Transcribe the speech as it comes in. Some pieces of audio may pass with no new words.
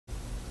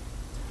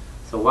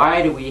So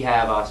why do we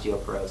have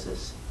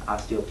osteoporosis,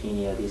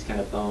 osteopenia, these kind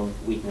of bone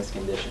weakness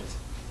conditions?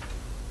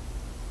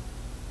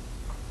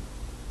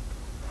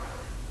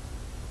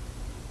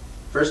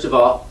 First of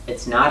all,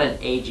 it's not an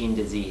aging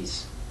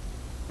disease.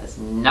 It has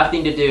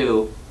nothing to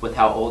do with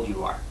how old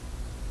you are.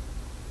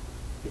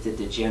 It's a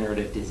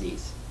degenerative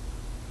disease.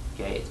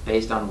 Okay? It's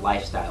based on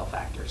lifestyle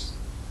factors.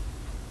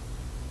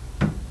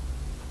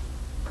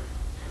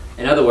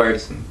 In other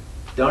words,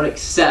 don't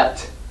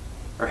accept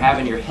or have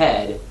in your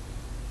head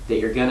that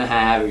you're going to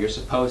have or you're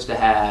supposed to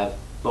have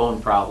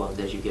bone problems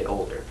as you get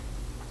older.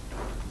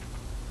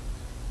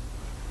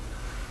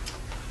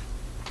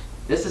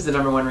 This is the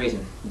 #1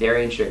 reason,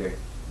 dairy and sugar.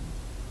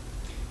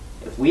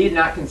 If we did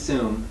not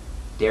consume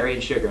dairy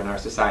and sugar in our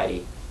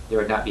society, there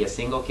would not be a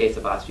single case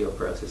of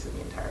osteoporosis in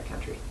the entire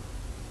country.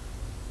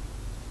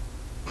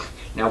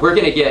 Now we're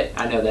going to get,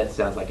 I know that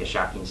sounds like a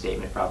shocking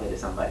statement probably to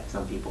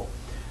some people.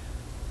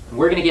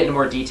 We're going to get into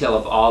more detail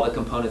of all the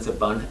components of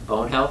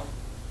bone health,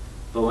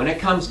 but when it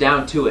comes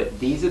down to it,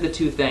 these are the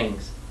two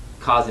things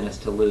causing us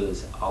to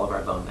lose all of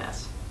our bone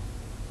mass.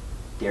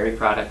 Dairy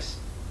products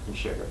and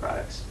sugar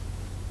products.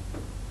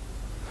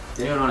 Does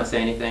anyone want to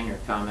say anything or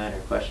comment or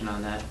question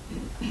on that?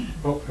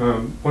 Well,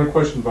 one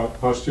question about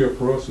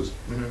osteoporosis.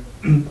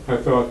 Mm-hmm. I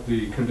thought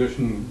the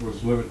condition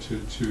was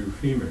limited to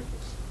females.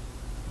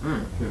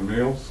 And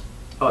males?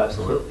 Oh,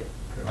 absolutely.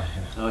 Okay.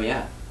 Oh,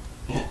 yeah.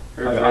 I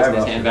Raising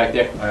his hand back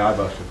there. I have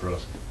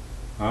osteoporosis.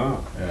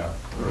 Ah. Yeah.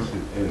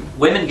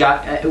 Women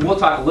got, we'll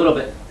talk a little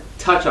bit,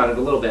 touch on it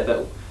a little bit,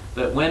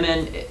 but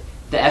women,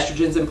 the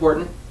estrogen's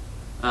important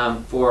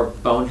for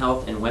bone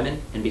health in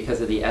women, and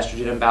because of the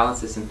estrogen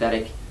imbalance, the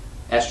synthetic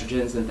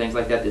estrogens and things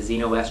like that, the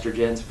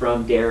xenoestrogens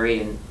from dairy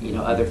and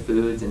other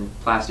foods and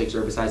plastics,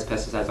 herbicides,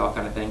 pesticides, all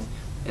kind of things,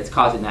 it's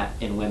causing that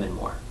in women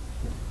more.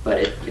 But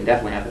it can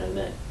definitely happen in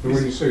men. And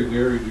when you say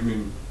dairy, do you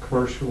mean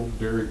commercial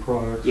dairy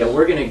products? Yeah,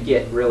 we're going to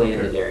get really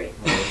into dairy.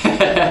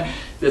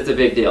 It's a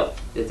big deal.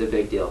 It's a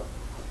big deal.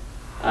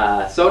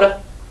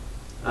 Soda,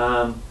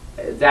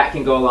 that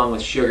can go along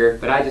with sugar,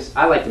 but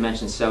I like to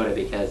mention soda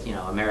because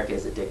America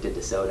is addicted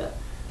to soda.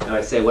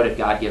 I say, what did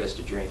God give us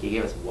to drink? He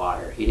gave us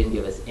water. He didn't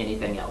give us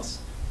anything else.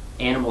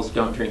 Animals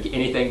don't drink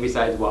anything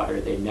besides water.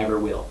 They never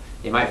will.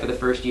 They might for the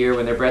first year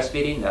when they're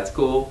breastfeeding. That's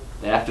cool.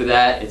 But after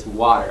that, it's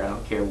water. I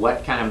don't care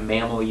what kind of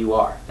mammal you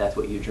are. That's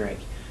what you drink.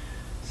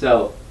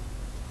 So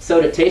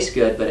soda tastes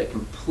good, but it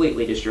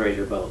completely destroys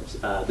your bones.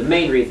 The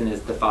main reason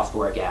is the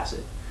phosphoric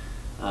acid.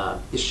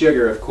 The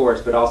sugar, of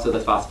course, but also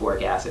the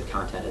phosphoric acid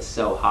content is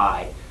so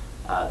high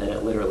that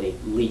it literally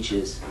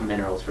leaches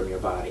minerals from your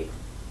body.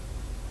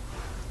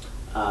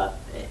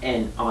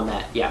 And on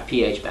that, yeah,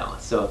 pH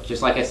balance. So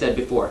just like I said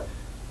before,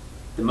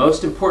 the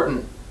most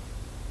important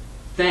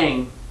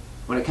thing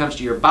when it comes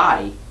to your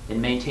body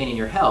and maintaining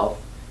your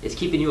health is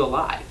keeping you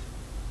alive.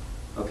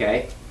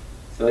 Okay?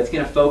 So it's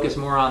going to focus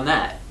more on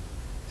that.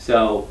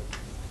 So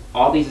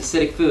all these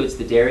acidic foods,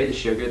 the dairy, the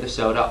sugar, the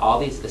soda, all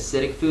these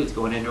acidic foods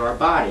going into our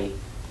body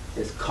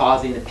is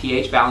causing the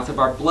pH balance of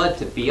our blood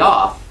to be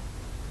off.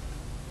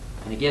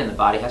 And again, the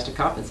body has to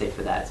compensate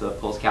for that, so it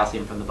pulls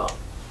calcium from the bone.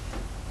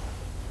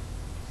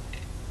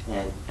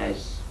 And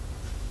as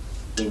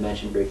we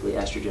mentioned briefly,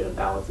 estrogen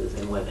imbalances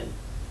in women.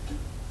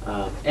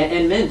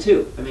 And men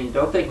too. I mean,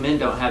 don't think men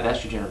don't have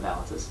estrogen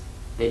imbalances.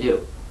 They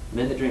do.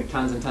 Men that drink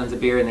tons and tons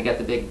of beer and they got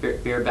the big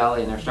beer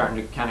belly and they're starting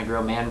to kind of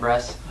grow man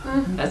breasts,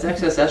 that's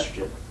excess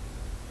estrogen.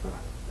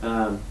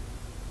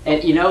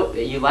 And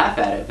you laugh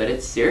at it, but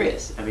it's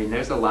serious. I mean,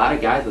 there's a lot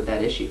of guys with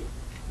that issue.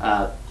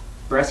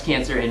 Breast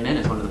cancer in men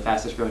is one of the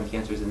fastest growing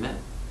cancers in men.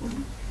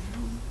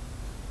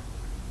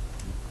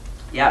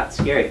 Yeah, it's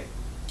scary.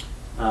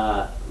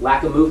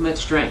 Lack of movement,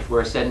 strength.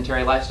 We're a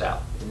sedentary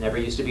lifestyle. It never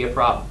used to be a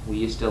problem. We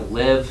used to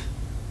live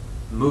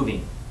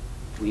moving.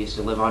 We used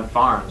to live on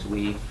farms.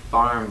 We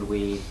farmed.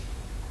 We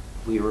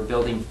were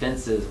building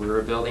fences. We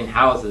were building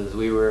houses.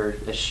 We were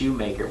a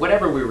shoemaker.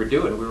 Whatever we were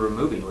doing, we were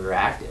moving. We were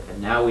active.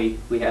 And now we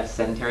have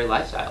sedentary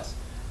lifestyles.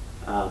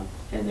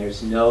 And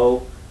there's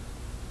no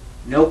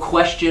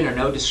question or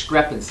no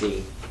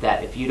discrepancy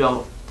that if you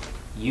don't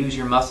use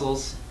your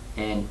muscles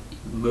and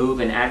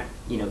move and act,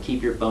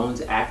 keep your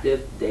bones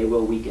active, they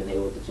will weaken, they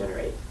will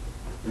degenerate.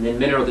 And then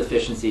mineral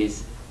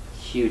deficiencies,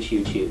 huge,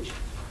 huge, huge.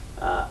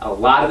 A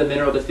lot of the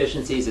mineral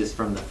deficiencies is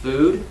from the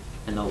food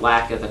and the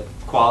lack of the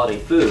quality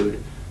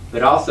food,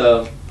 but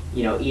also,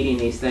 eating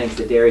these things,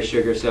 the dairy,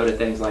 sugar, soda,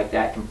 things like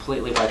that,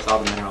 completely wipes all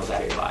the minerals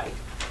out of your body.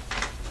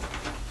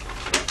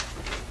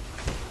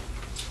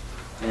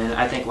 And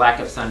I think lack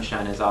of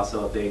sunshine is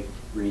also a big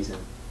reason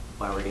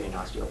why we're getting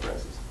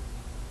osteoporosis.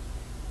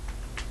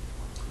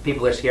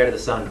 People are scared of the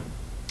sun,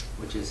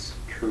 which is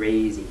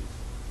crazy.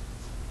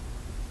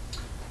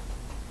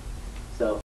 So